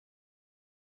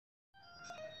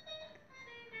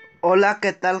Hola,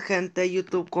 ¿qué tal gente de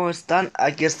YouTube? ¿Cómo están?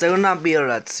 Aquí estoy una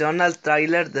reacción al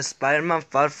tráiler de Spiderman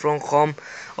Far From Home,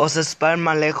 o sea,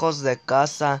 Spiderman lejos de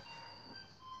casa.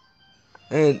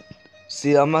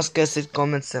 Sin nada más que decir,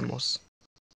 comencemos.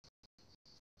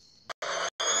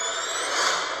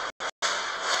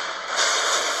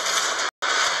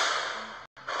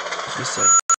 Dice.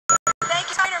 Thank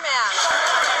you, Spider-Man.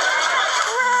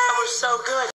 That was so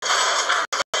good.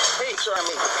 Hey,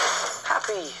 Sammy.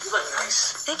 Happy. You look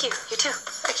nice. Thank you. You too.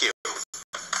 Thank you.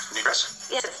 New dress?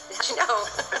 Yes, as you know.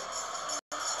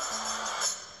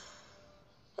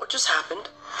 What just happened?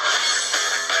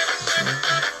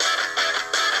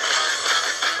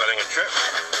 Planning a trip?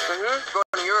 Going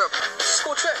to Europe.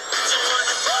 School trip. Did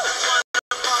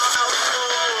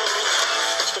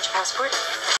you get your passport?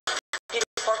 Peter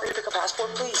Parker, to pick a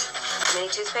passport, please. Mini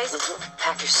toothpaste?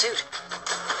 Pack your suit.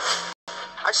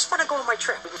 I just want to go on my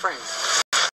trip with friends.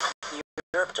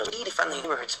 Europe, just eat friendly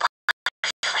neighborhoods.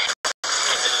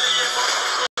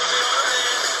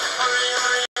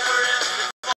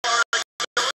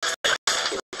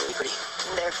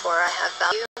 Therefore, I have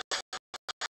value.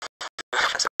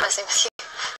 I'm messing with you.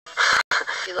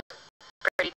 You look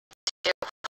pretty too.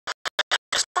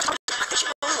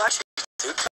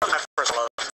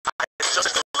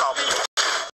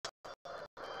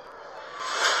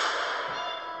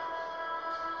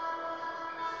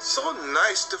 So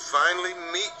nice to finally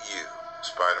meet you,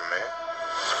 Spider-Man.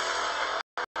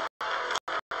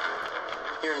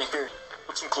 You're in here.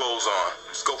 Put some clothes on.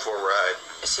 Let's go for a ride.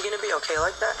 Is he gonna be okay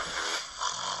like that?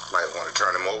 Might want to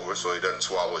turn him over so he doesn't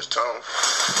swallow his tongue.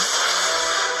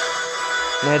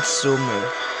 Let's zoom in.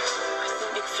 I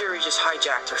think Nick Fury just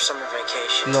hijacked our summer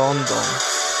vacation. London.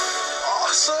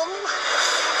 Awesome!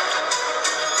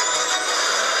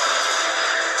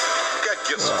 You got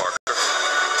gifts, Parker,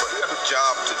 but you have a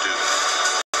job to do.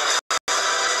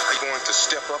 Are you going to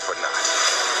step up or not?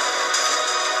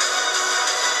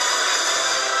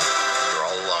 You're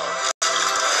all alone.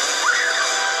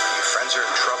 Your friends are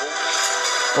in trouble.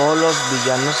 Todos los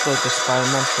villanos porque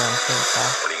Spiderman se enfrenta.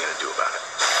 What are you going to do about it?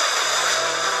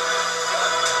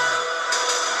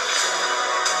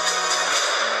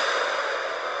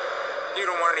 You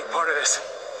don't want any part of this.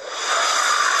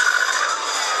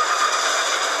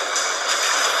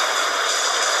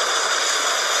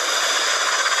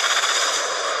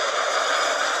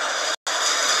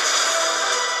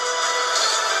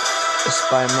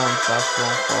 Spiderman Far From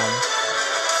Home.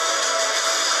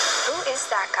 Who is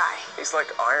that guy? He's like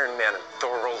Iron Man and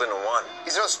Thor rolled into one.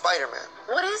 He's no Spider-Man.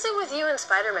 What is it with you and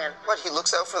Spider-Man? What, he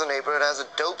looks out for the neighborhood, has a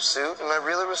dope suit, and I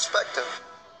really respect him.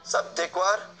 What's up,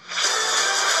 dickwad?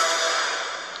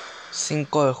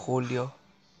 5 de julio.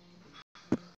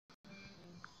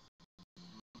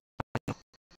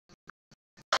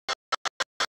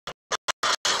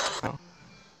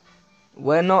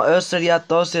 Bueno, eso sería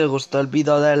todo. Si les gustó el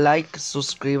video, den like,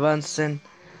 suscríbanse.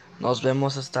 Nos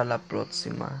vemos hasta la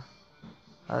próxima.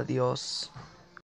 Adiós.